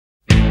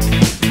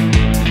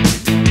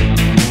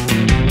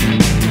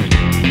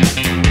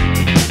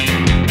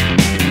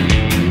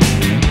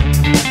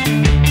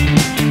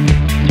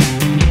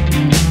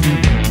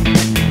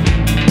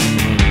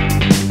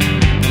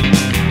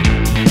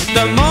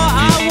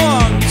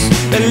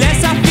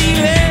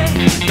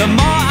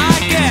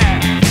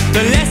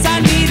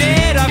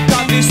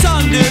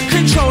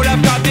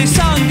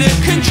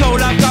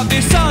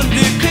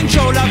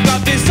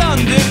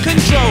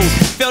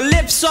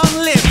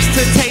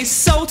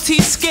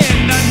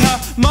skin and her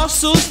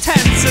muscles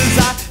tense as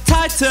I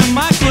tighten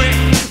my grip,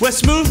 where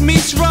smooth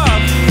meets rough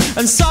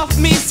and soft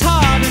meets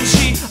hard, and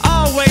she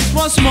always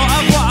wants more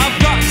of what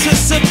I've got to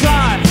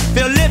supply.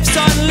 Feel lips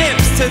on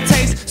lips to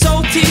taste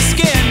salty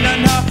skin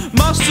and her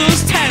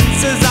muscles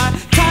tense as I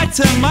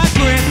tighten my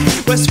grip,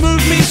 where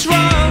smooth meets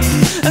rough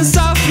and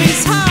soft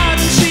meets hard,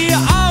 and she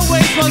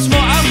always wants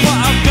more of what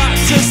I've got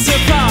to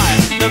supply.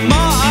 The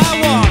more I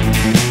want,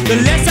 the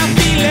less I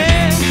feel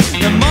it.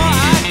 The more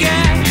I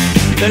get,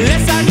 the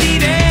less I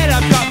need it.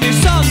 I've got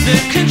this under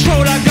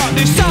control. I got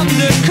this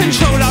under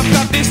control. I've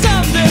got this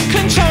under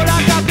control.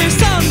 I got this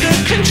under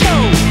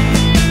control.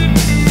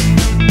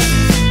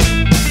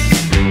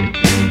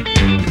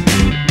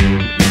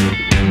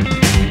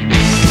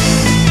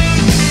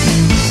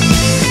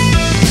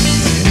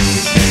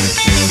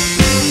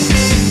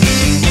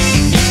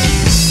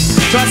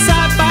 Try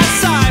side by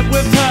side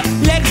with her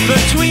legs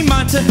between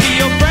mine to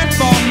feel your breath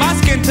on my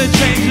skin, to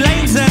change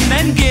lanes and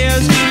then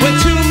gears, where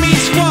two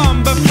meets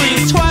one but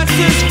three's twice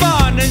as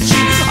fun, and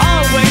she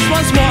always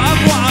wants more of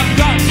what I've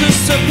got to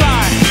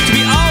supply. To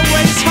be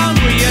always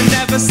hungry and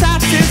never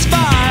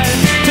satisfied,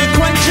 to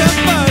quench her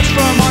thirst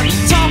from on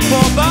top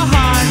or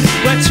behind,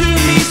 where two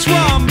meets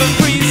one but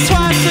three's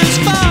twice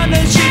as fun,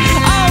 and she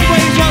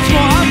always wants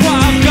more of what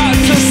I've got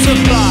to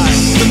supply.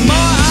 The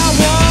more I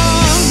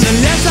want, the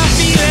less I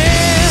feel it.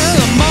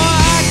 The more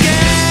I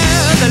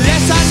get, the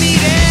less I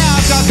need it.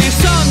 I've got this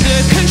under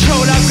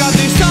control. I've got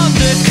this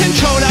under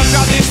control. I've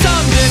got this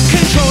under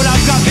control.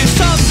 I've got this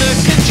under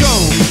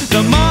control.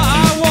 The more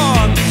I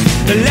want,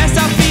 the less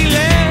I feel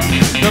it.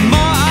 The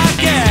more I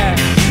get,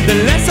 the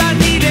less I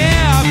need it.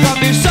 I've got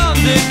this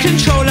under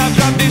control. I've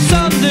got this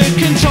under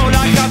control.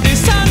 I've got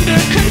this under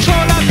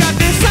control. I've got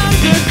this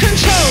under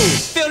control.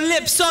 Feel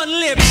lips on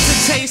lips to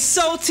taste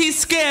salty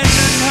skin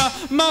and her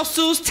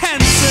muscles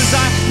tense as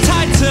I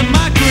tighten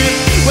my grip,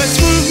 where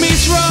smooth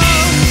meets rough